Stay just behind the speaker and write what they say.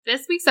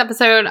This week's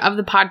episode of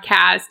the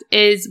podcast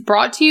is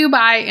brought to you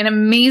by an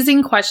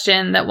amazing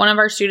question that one of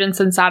our students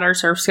inside our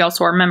Serve, Scale,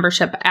 Soar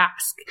membership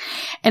asked.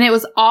 And it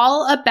was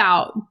all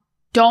about,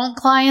 don't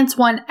clients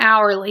want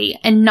hourly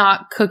and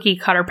not cookie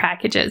cutter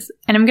packages?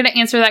 And I'm going to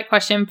answer that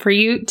question for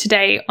you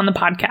today on the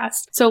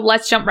podcast. So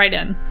let's jump right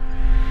in.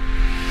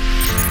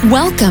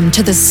 Welcome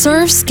to the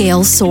Serve,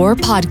 Scale, Soar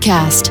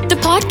podcast, the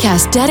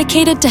podcast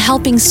dedicated to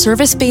helping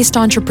service-based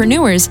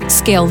entrepreneurs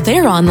scale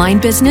their online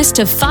business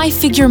to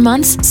 5-figure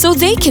months so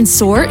they can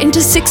soar into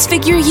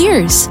 6-figure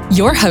years.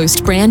 Your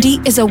host, Brandy,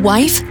 is a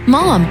wife,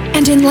 mom,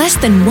 and in less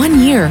than 1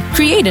 year,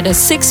 created a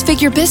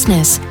 6-figure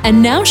business.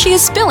 And now she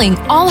is spilling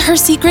all her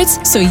secrets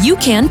so you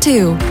can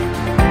too.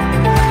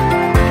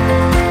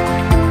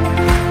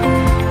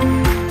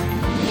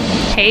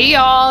 Hey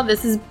y'all,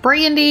 this is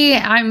Brandy.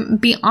 I'm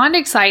beyond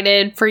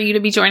excited for you to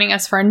be joining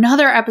us for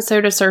another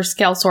episode of Serve,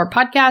 Scale, Soar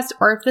podcast.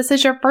 Or if this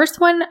is your first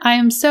one, I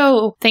am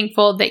so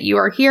thankful that you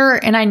are here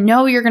and I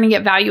know you're going to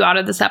get value out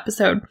of this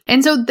episode.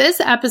 And so this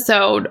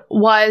episode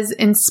was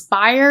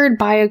inspired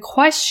by a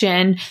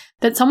question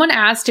that someone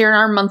asked during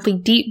our monthly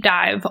deep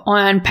dive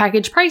on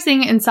package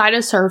pricing inside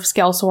a Serve,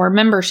 Scale, Soar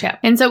membership.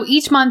 And so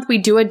each month we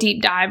do a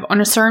deep dive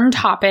on a certain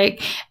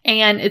topic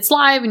and it's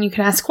live and you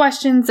can ask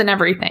questions and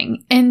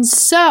everything. And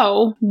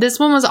so this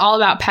one was all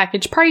about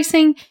package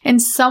pricing. And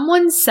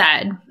someone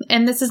said,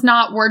 and this is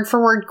not word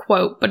for word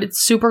quote, but it's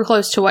super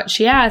close to what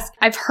she asked.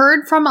 I've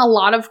heard from a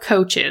lot of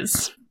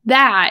coaches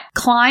that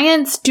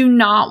clients do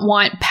not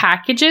want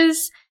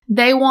packages.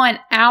 They want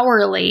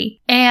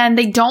hourly and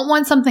they don't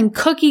want something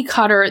cookie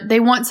cutter. They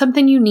want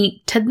something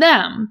unique to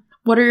them.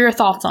 What are your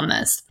thoughts on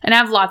this? And I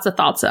have lots of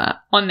thoughts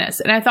on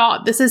this. And I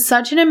thought this is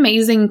such an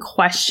amazing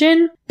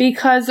question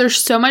because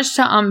there's so much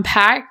to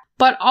unpack,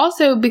 but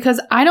also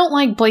because I don't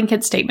like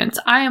blanket statements.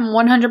 I am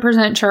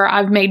 100% sure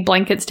I've made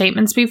blanket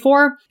statements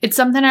before. It's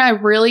something I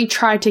really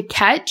try to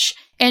catch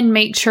and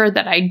make sure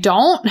that I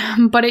don't,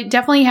 but it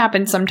definitely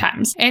happens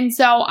sometimes. And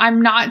so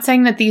I'm not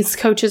saying that these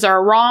coaches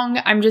are wrong.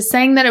 I'm just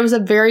saying that it was a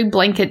very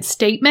blanket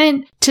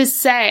statement to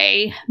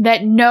say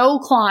that no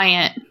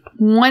client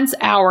wants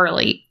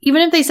hourly.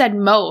 Even if they said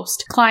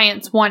most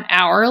clients want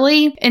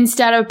hourly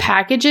instead of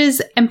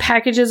packages, and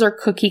packages are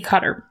cookie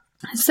cutter.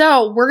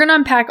 So we're going to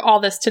unpack all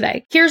this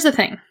today. Here's the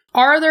thing.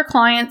 Are there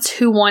clients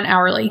who want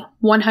hourly?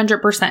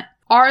 100%.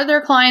 Are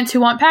there clients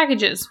who want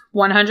packages?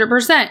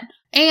 100%.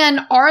 And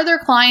are there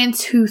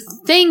clients who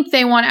think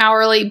they want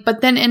hourly,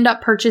 but then end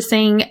up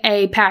purchasing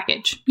a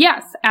package?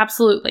 Yes,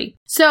 absolutely.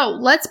 So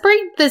let's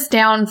break this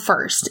down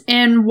first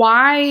and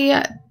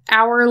why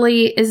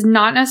hourly is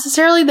not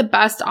necessarily the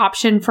best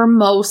option for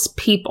most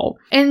people.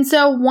 And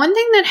so one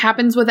thing that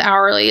happens with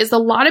hourly is a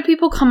lot of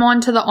people come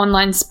onto the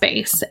online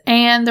space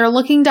and they're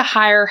looking to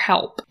hire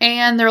help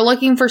and they're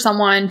looking for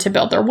someone to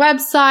build their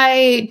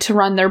website, to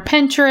run their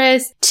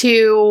Pinterest,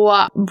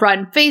 to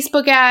run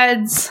Facebook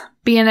ads,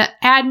 be an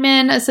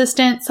admin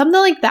assistant, something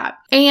like that.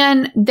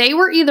 And they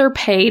were either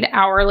paid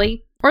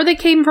hourly or they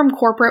came from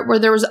corporate where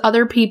there was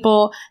other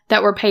people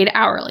that were paid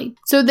hourly.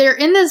 So they're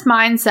in this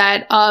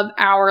mindset of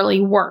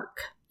hourly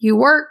work. You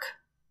work,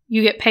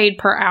 you get paid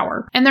per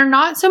hour. And they're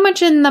not so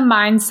much in the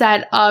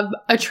mindset of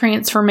a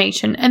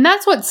transformation. And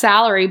that's what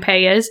salary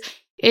pay is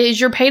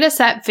you're paid a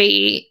set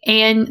fee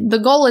and the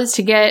goal is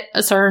to get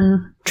a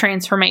certain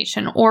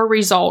transformation or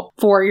result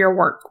for your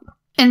work.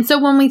 And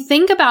so when we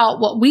think about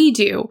what we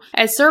do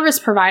as service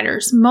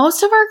providers,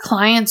 most of our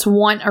clients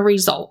want a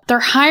result. They're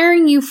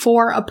hiring you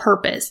for a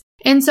purpose.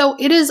 And so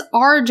it is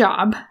our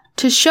job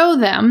to show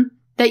them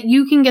that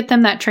you can get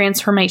them that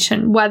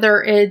transformation,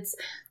 whether it's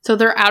so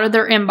they're out of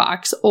their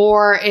inbox,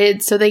 or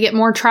it's so they get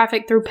more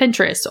traffic through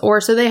Pinterest,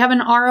 or so they have an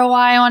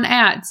ROI on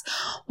ads.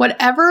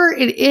 Whatever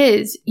it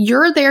is,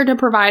 you're there to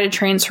provide a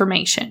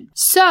transformation.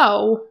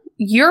 So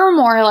you're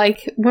more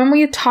like, when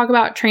we talk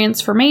about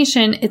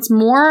transformation, it's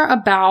more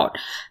about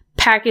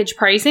package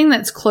pricing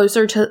that's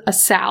closer to a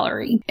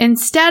salary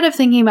instead of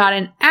thinking about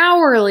an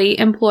hourly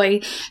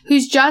employee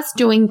who's just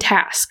doing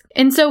tasks.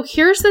 And so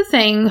here's the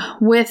thing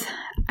with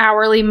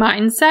hourly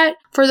mindset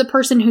for the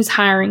person who's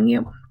hiring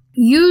you.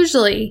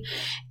 Usually,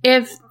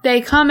 if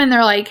they come and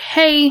they're like,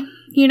 hey,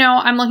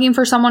 I'm looking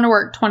for someone to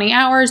work 20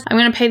 hours. I'm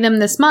going to pay them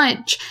this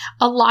much.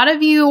 A lot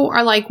of you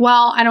are like,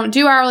 well, I don't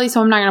do hourly,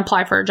 so I'm not going to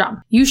apply for a job.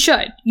 You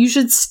should. You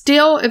should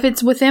still, if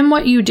it's within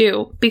what you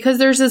do, because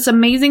there's this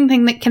amazing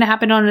thing that can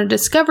happen on a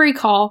discovery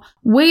call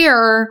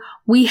where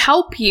we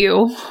help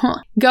you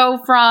go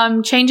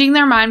from changing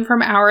their mind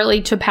from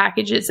hourly to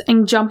packages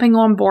and jumping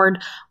on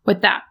board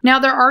with that. Now,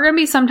 there are going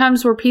to be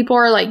sometimes where people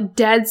are like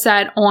dead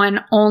set on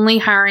only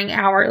hiring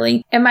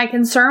hourly. And my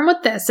concern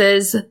with this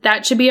is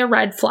that should be a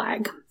red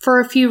flag for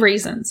a few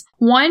reasons.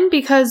 One,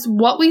 because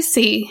what we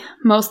see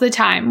most of the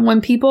time when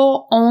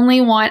people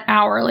only want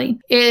hourly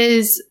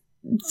is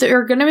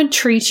they're going to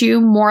treat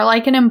you more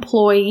like an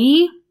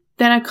employee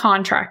than a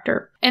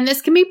contractor. And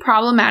this can be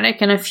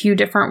problematic in a few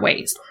different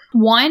ways.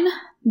 One,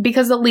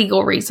 because of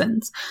legal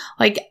reasons.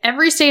 Like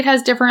every state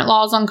has different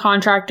laws on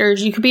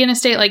contractors. You could be in a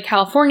state like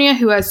California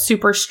who has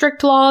super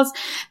strict laws.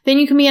 Then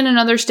you can be in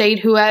another state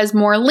who has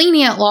more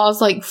lenient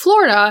laws like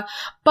Florida,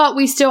 but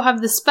we still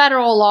have this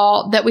federal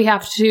law that we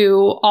have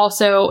to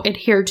also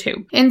adhere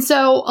to. And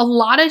so a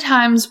lot of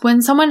times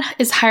when someone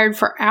is hired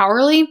for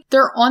hourly,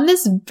 they're on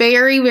this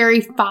very, very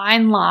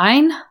fine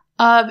line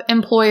of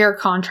employer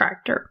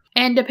contractor.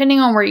 And depending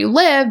on where you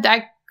live,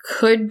 that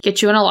could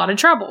get you in a lot of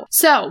trouble.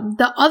 So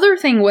the other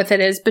thing with it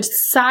is,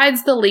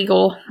 besides the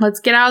legal, let's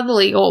get out of the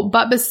legal,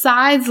 but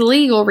besides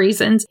legal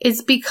reasons,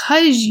 it's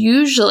because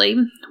usually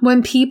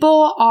when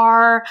people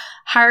are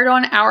hired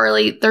on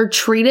hourly, they're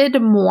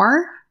treated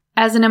more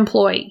as an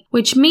employee,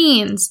 which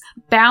means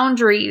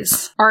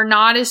boundaries are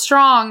not as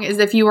strong as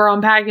if you were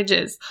on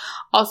packages.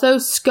 Also,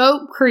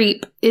 scope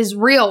creep is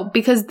real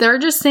because they're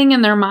just saying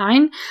in their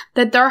mind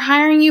that they're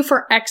hiring you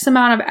for X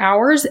amount of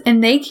hours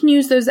and they can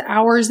use those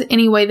hours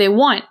any way they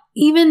want,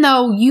 even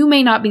though you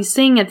may not be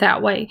seeing it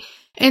that way.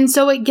 And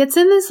so it gets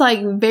in this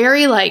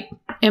very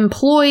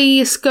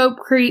employee scope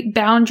creep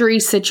boundary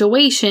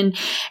situation.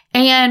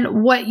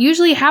 And what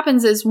usually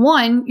happens is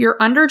 1, you're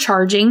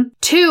undercharging.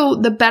 2,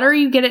 the better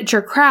you get at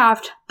your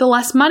craft, the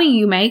less money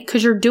you make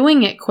because you're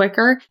doing it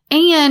quicker.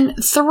 And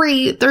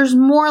 3, there's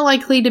more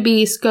likely to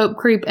be scope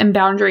creep and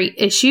boundary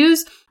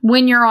issues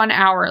when you're on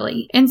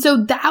hourly. And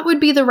so that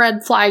would be the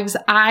red flags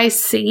I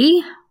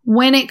see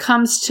when it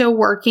comes to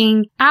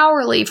working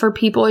hourly for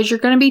people, is you're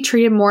going to be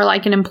treated more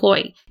like an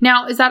employee.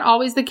 Now, is that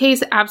always the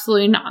case?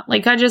 Absolutely not.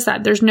 Like I just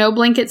said, there's no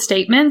blanket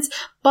statements,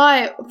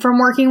 but from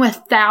working with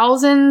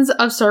thousands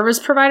of service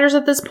providers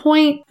at this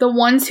point, the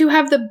ones who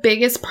have the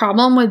biggest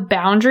problem with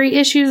boundary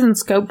issues and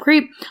scope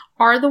creep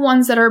are the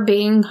ones that are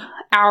being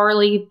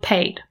hourly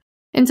paid.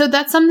 And so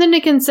that's something to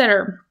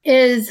consider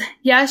is,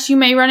 yes, you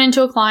may run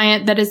into a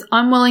client that is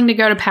unwilling to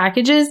go to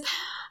packages,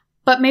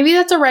 but maybe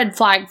that's a red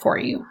flag for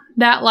you.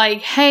 That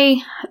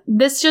hey,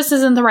 this just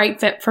isn't the right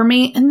fit for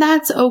me. And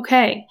that's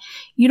okay.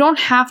 You don't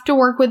have to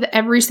work with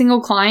every single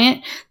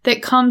client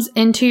that comes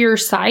into your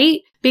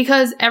site,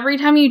 because every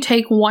time you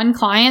take one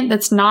client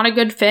that's not a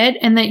good fit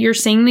and that you're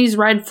seeing these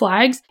red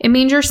flags, it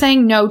means you're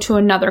saying no to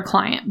another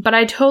client. But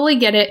I totally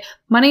get it.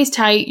 Money's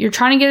tight. You're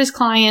trying to get as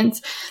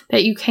clients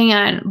that you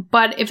can.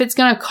 But if it's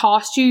going to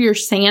cost you your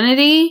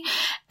sanity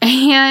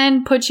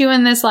and put you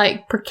in this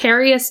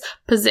precarious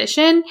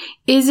position,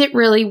 is it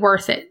really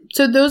worth it?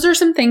 So those are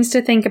some things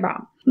to think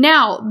about.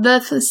 Now, the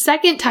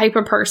second type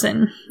of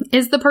person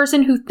is the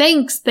person who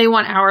thinks they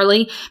want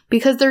hourly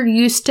because they're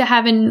used to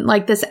having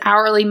this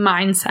hourly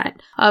mindset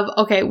of,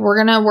 okay, we're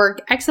going to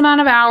work X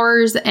amount of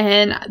hours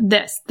and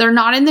this. They're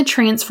not in the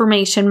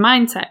transformation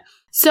mindset.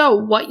 So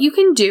what you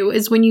can do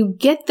is when you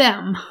get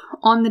them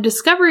on the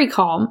discovery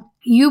call,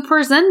 you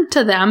present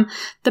to them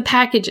the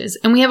packages.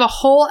 And we have a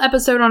whole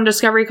episode on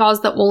discovery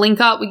calls that we'll link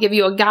up. We give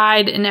you a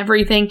guide and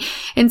everything.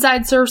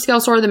 Inside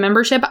ServeScaleSoar, the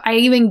membership, I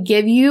even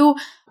give you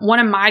one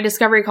of my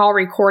discovery call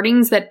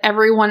recordings that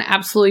everyone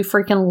absolutely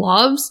freaking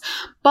loves.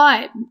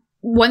 But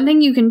one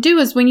thing you can do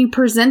is when you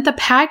present the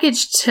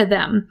package to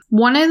them,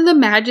 one of the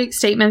magic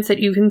statements that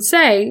you can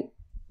say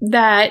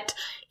that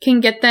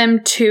can get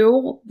them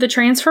to the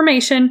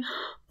transformation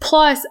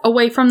plus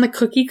away from the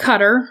cookie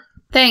cutter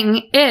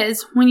thing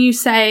is when you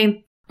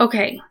say,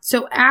 okay,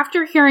 so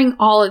after hearing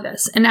all of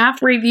this and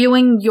after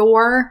reviewing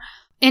your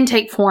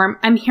intake form,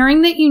 I'm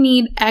hearing that you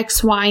need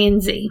X, Y,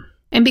 and Z.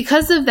 And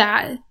because of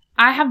that,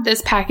 I have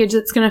this package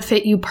that's going to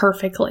fit you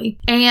perfectly.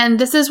 And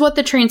this is what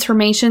the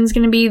transformation is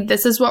going to be.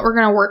 This is what we're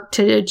going to work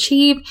to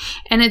achieve.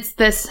 And it's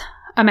this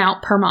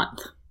amount per month.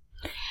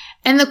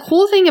 And the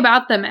cool thing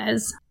about them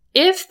is,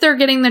 if they're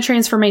getting the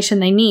transformation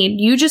they need,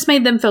 you just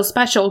made them feel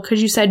special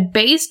because you said,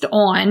 based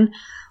on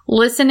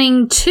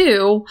listening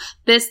to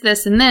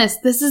this, and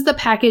this is the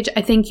package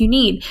I think you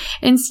need.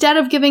 Instead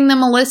of giving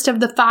them a list of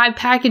the 5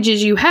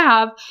 packages you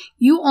have,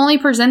 you only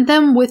present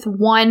them with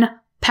one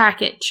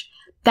package.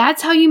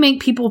 That's how you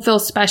make people feel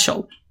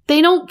special.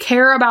 They don't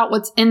care about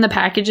what's in the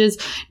packages.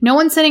 No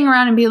one's sitting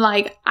around and being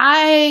like,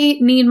 I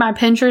need my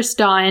Pinterest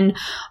done,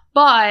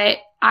 but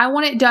I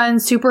want it done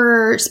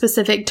super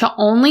specific to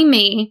only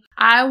me.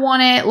 I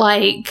want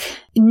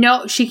it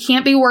no, she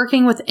can't be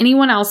working with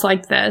anyone else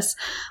like this.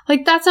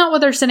 That's not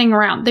what they're sitting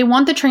around. They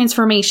want the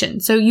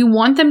transformation. So you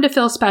want them to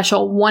feel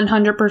special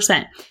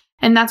 100%.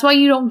 And that's why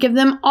you don't give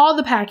them all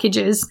the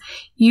packages.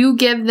 You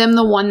give them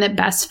the one that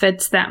best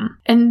fits them.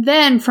 And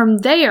then from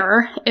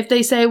there, if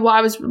they say, well,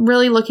 I was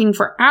really looking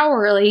for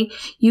hourly,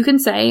 you can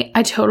say,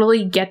 I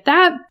totally get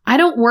that. I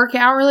don't work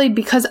hourly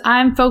because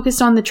I'm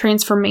focused on the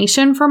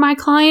transformation for my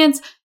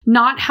clients,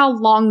 not how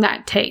long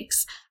that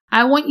takes.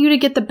 I want you to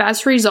get the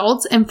best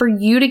results, and for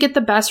you to get the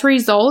best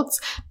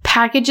results,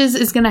 packages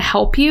is going to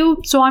help you.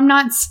 So I'm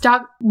not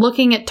stuck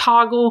looking at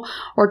Toggle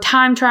or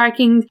time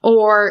tracking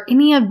or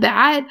any of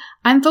that.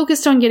 I'm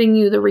focused on getting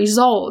you the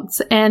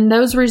results, and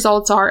those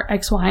results are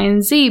X, Y,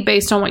 and Z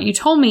based on what you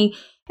told me.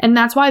 And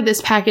that's why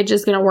this package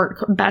is going to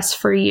work best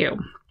for you.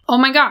 Oh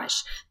my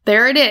gosh,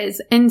 there it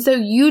is. And so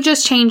you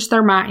just changed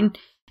their mind.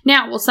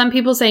 Now, will some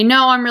people say,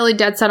 no, I'm really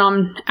dead set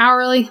on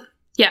hourly?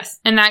 Yes,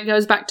 and that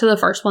goes back to the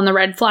first one, the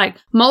red flag.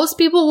 Most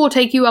people will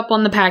take you up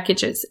on the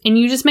packages, and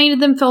you just made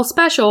them feel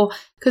special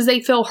because they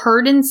feel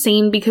heard and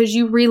seen because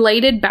you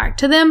related back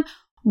to them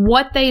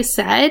what they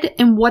said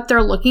and what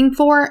they're looking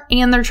for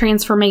and their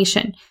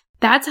transformation.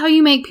 That's how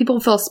you make people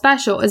feel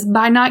special, is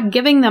by not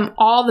giving them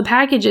all the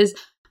packages,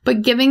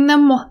 but giving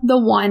them the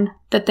one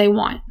that they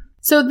want.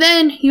 So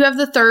then you have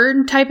the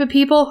third type of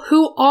people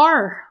who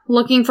are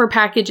looking for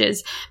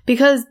packages,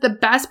 because the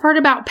best part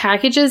about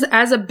packages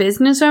as a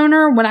business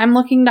owner, when I'm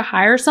looking to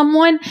hire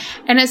someone,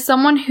 and as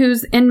someone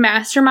who's in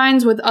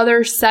masterminds with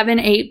other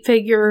 7-8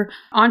 figure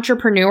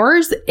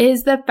entrepreneurs,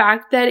 is the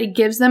fact that it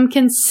gives them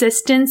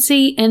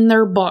consistency in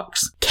their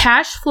books.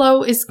 Cash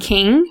flow is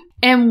king.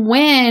 And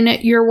when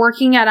you're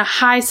working at a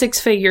high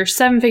 6-figure,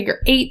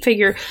 7-figure,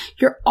 8-figure,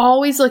 you're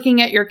always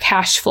looking at your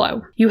cash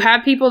flow. You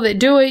have people that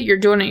do it, you're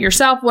doing it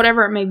yourself,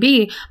 whatever it may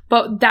be,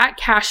 but that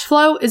cash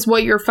flow is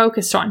what you're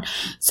focused on.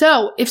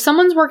 So if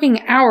someone's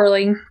working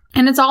hourly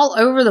and it's all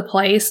over the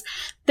place,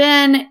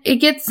 then it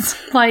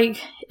gets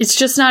like, it's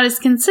just not as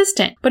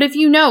consistent. But if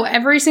you know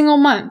every single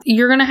month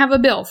you're going to have a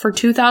bill for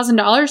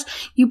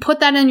 $2,000, you put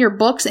that in your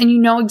books and you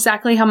know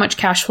exactly how much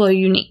cash flow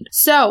you need.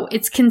 So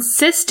it's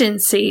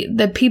consistency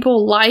that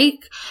people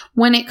like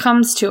when it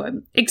comes to it,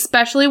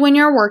 especially when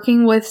you're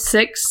working with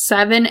 6,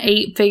 7,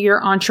 8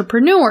 figure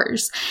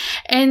entrepreneurs.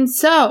 And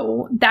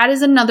so that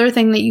is another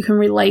thing that you can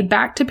relay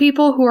back to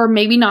people who are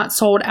maybe not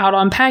sold out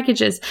on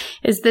packages,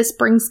 is this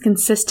brings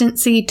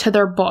consistency to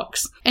their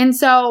books. And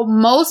so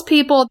most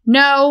people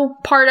know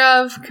part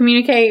of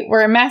communicate,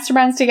 we're in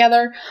masterminds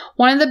together.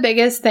 One of the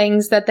biggest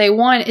things that they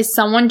want is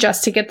someone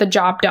just to get the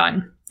job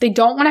done. They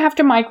don't want to have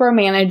to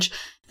micromanage.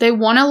 They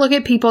want to look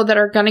at people that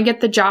are going to get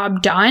the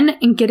job done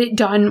and get it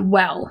done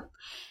well.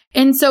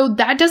 And so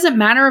that doesn't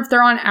matter if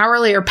they're on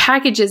hourly or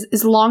packages,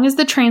 as long as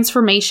the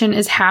transformation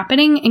is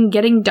happening and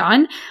getting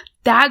done,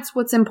 that's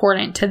what's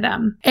important to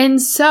them.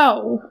 And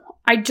so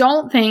I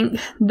don't think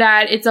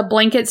that it's a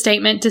blanket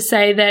statement to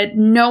say that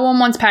no one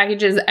wants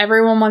packages,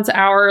 everyone wants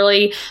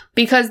hourly,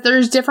 because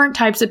there's different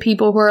types of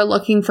people who are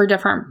looking for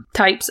different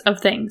types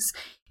of things.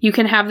 You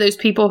can have those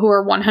people who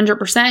are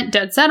 100%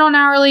 dead set on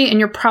hourly, and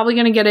you're probably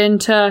going to get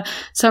into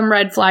some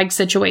red flag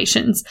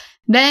situations.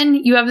 Then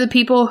you have the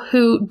people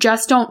who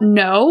just don't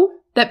know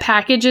that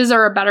packages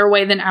are a better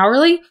way than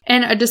hourly,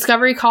 and a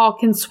discovery call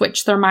can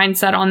switch their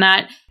mindset on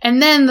that. And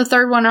then the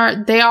third one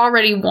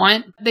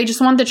they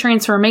just want the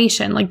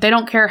transformation. Like, they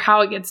don't care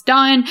how it gets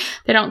done.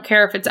 They don't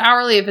care if it's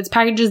hourly, if it's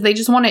packages, they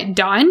just want it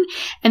done.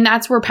 And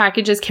that's where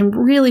packages can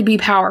really be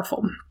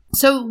powerful.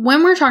 So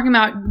when we're talking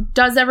about,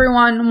 does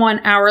everyone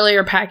want hourly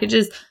or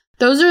packages?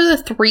 Those are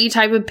the 3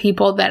 type of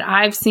people that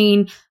I've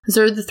seen. Those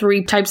are the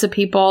 3 types of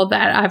people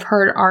that I've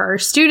heard are our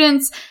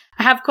students.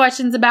 I have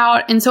questions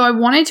about, and so I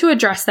wanted to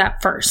address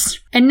that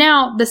first. And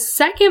now the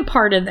second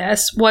part of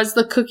this was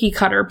the cookie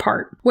cutter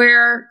part,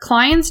 where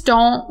clients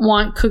don't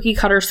want cookie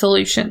cutter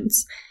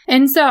solutions.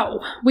 And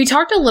so we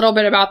talked a little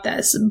bit about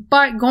this,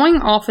 but going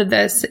off of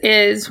this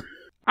is,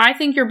 I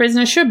think your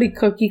business should be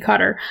cookie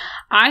cutter.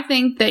 I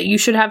think that you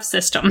should have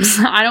systems.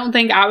 I don't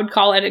think I would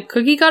call it a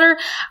cookie cutter.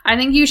 I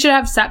think you should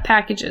have set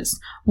packages,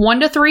 1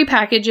 to 3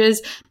 packages,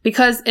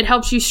 because it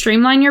helps you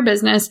streamline your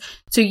business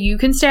so you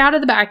can stay out of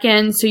the back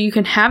end, so you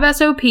can have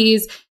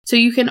SOPs, so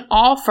you can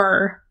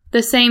offer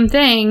the same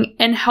thing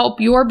and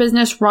help your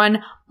business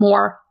run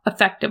more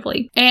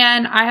effectively.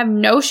 And I have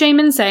no shame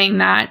in saying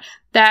that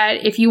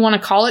if you want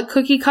to call it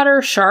cookie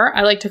cutter, sure,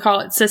 I like to call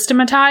it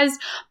systematized,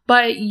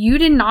 but you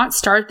did not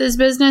start this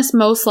business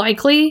most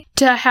likely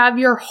to have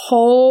your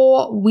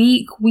whole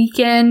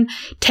weekend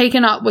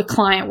taken up with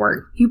client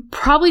work. You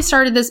probably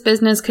started this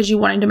business because you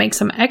wanted to make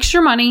some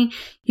extra money.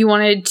 You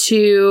wanted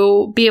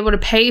to be able to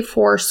pay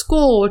for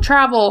school,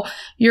 travel,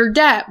 your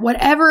debt,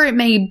 whatever it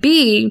may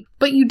be,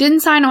 but you didn't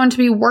sign on to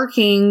be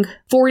working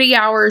 40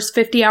 hours,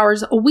 50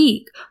 hours a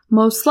week,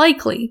 most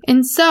likely.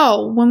 And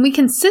so when we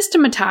can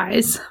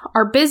systematize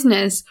our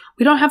business,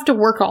 we don't have to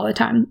work all the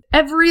time.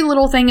 Every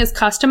little thing is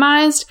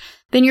customized.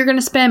 Then you're going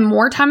to spend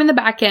more time in the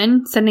back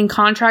end, sending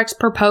contracts,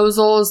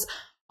 proposals.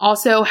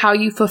 Also, how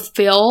you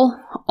fulfill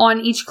on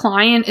each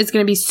client is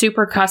going to be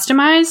super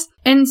customized.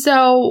 And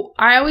so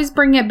I always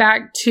bring it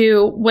back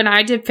to when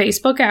I did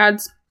Facebook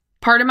ads.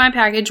 Part of my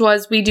package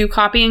was we do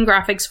copy and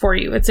graphics for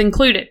you. It's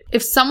included.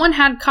 If someone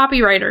had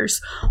copywriters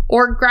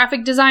or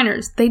graphic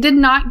designers, they did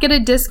not get a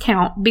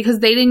discount because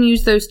they didn't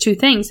use those 2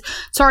 things.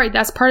 Sorry,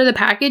 that's part of the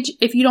package.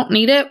 If you don't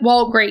need it,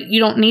 well, great. You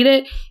don't need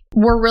it.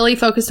 We're really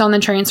focused on the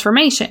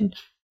transformation.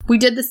 We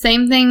did the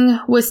same thing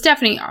with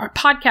Stephanie, our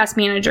podcast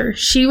manager.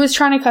 She was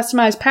trying to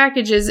customize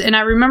packages, and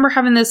I remember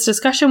having this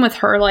discussion with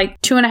her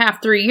like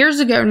 2.5, 3 years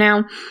ago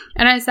now.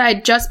 And I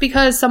said, just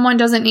because someone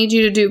doesn't need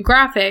you to do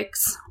graphics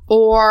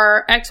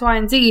or X, Y,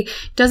 and Z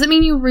doesn't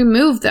mean you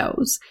remove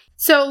those.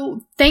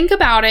 So think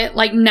about it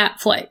like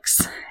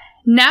Netflix.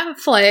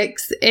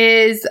 Netflix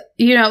is,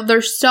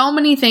 there's so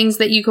many things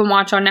that you can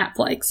watch on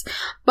Netflix.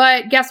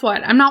 But guess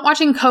what? I'm not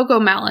watching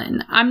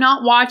CoComelon. I'm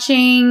not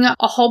watching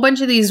a whole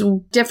bunch of these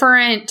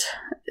different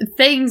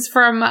things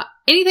from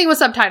anything with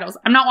subtitles.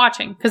 I'm not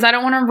watching because I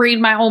don't want to read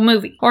my whole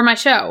movie or my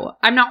show.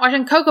 I'm not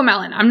watching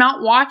CoComelon. I'm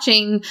not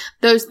watching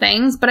those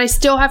things, but I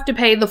still have to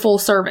pay the full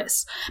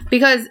service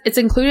because it's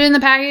included in the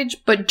package.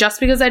 But just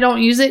because I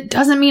don't use it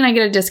doesn't mean I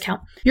get a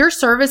discount. Your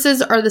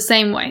services are the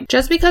same way.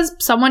 Just because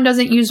someone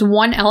doesn't use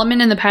one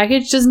element in the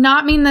package does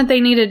not mean that they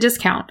need a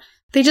discount.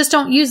 They just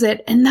don't use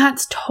it, and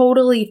that's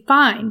totally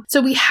fine. So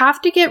we have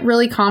to get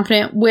really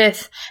confident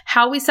with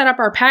how we set up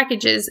our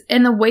packages,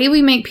 and the way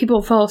we make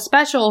people feel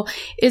special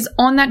is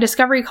on that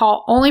discovery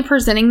call, only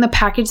presenting the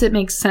package that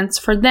makes sense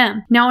for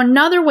them. Now,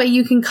 another way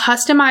you can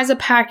customize a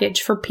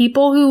package for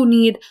people who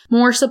need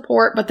more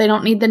support, but they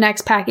don't need the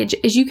next package,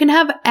 is you can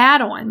have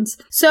add-ons.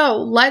 So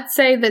let's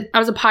say that I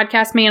was a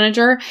podcast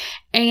manager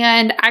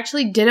and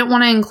actually didn't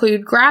want to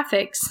include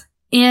graphics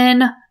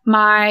in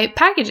my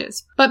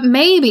packages, but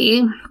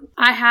maybe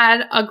I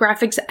had a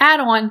graphics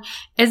add-on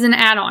as an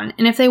add-on.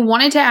 And if they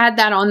wanted to add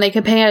that on, they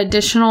could pay an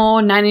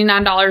additional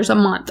 $99 a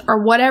month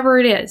or whatever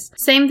it is.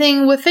 Same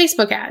thing with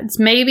Facebook ads.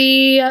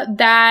 Maybe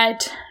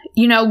that,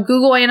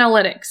 Google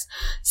Analytics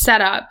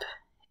setup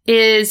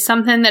is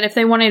something that if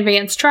they want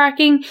advanced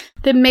tracking,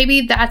 then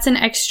maybe that's an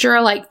extra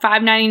like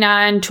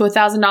 $5.99 to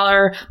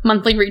 $1,000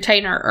 monthly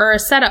retainer or a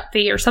setup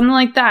fee or something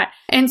like that.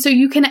 And so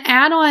you can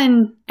add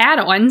on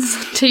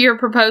add-ons to your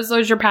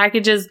proposals, your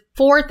packages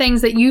for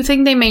things that you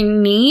think they may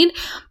need,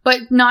 but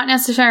not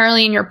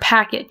necessarily in your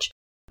package.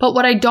 But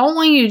what I don't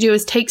want you to do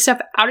is take stuff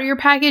out of your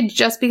package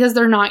just because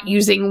they're not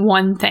using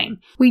one thing.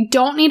 We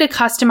don't need to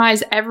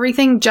customize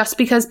everything just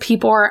because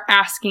people are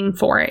asking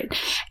for it.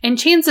 And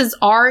chances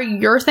are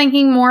you're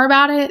thinking more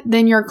about it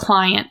than your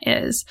client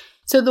is.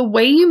 So the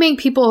way you make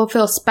people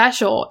feel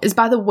special is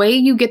by the way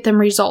you get them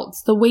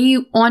results, the way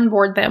you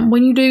onboard them.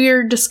 When you do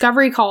your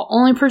discovery call,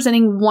 only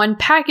presenting one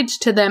package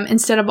to them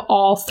instead of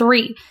all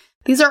three.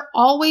 These are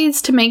all ways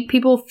to make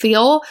people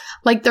feel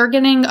like they're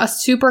getting a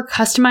super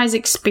customized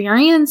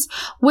experience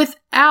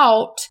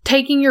without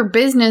taking your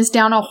business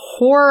down a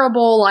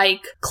horrible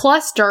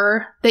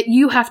cluster that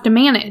you have to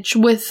manage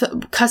with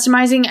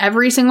customizing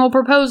every single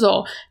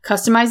proposal,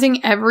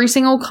 customizing every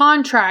single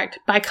contract,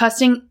 by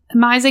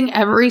customizing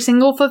every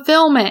single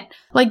fulfillment.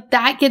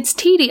 That gets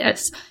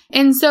tedious.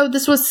 And so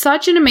this was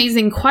such an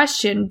amazing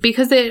question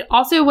because it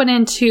also went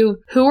into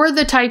who are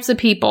the types of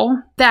people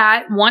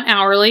that want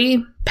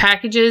hourly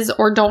packages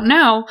or don't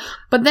know.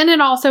 But then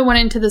it also went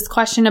into this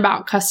question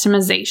about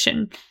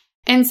customization.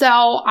 And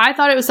so I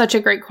thought it was such a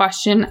great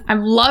question.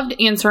 I've loved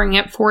answering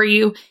it for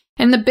you.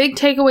 And the big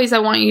takeaways I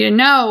want you to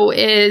know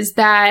is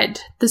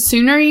that the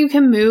sooner you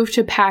can move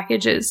to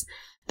packages,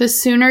 the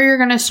sooner you're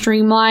going to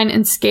streamline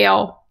and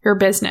scale your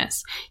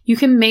business. You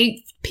can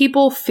make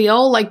people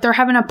feel like they're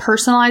having a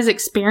personalized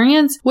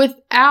experience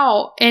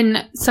without,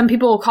 and some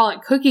people will call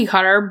it cookie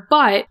cutter,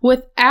 but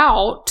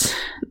without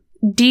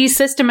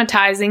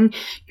desystematizing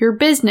your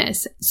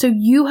business. So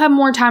you have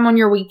more time on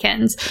your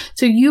weekends.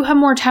 So you have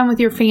more time with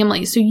your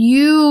family. So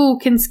you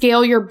can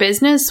scale your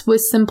business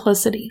with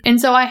simplicity.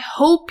 And so I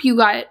hope you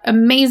got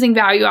amazing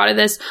value out of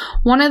this.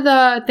 One of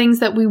the things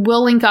that we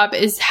will link up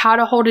is how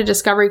to hold a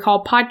discovery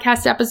call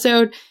podcast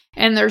episode.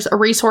 And there's a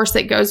resource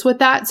that goes with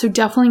that. So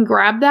definitely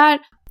grab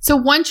that. So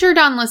once you're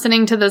done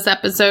listening to this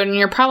episode, and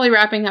you're probably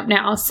wrapping up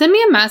now, send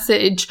me a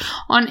message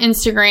on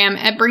Instagram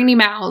at Brandy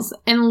Mouse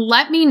and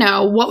let me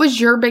know what was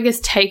your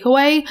biggest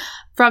takeaway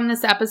from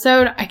this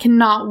episode. I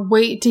cannot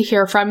wait to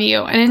hear from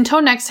you. And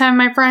until next time,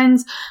 my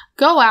friends,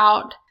 go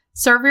out,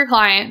 serve your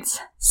clients,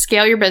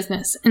 scale your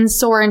business, and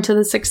soar into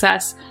the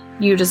success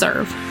you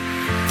deserve.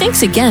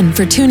 Thanks again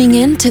for tuning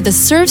in to the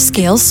Serve,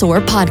 Scale,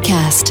 Soar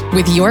podcast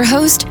with your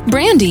host,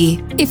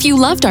 Brandy. If you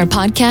loved our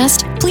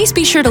podcast, please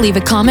be sure to leave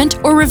a comment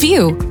or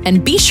review,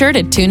 and be sure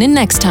to tune in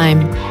next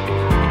time.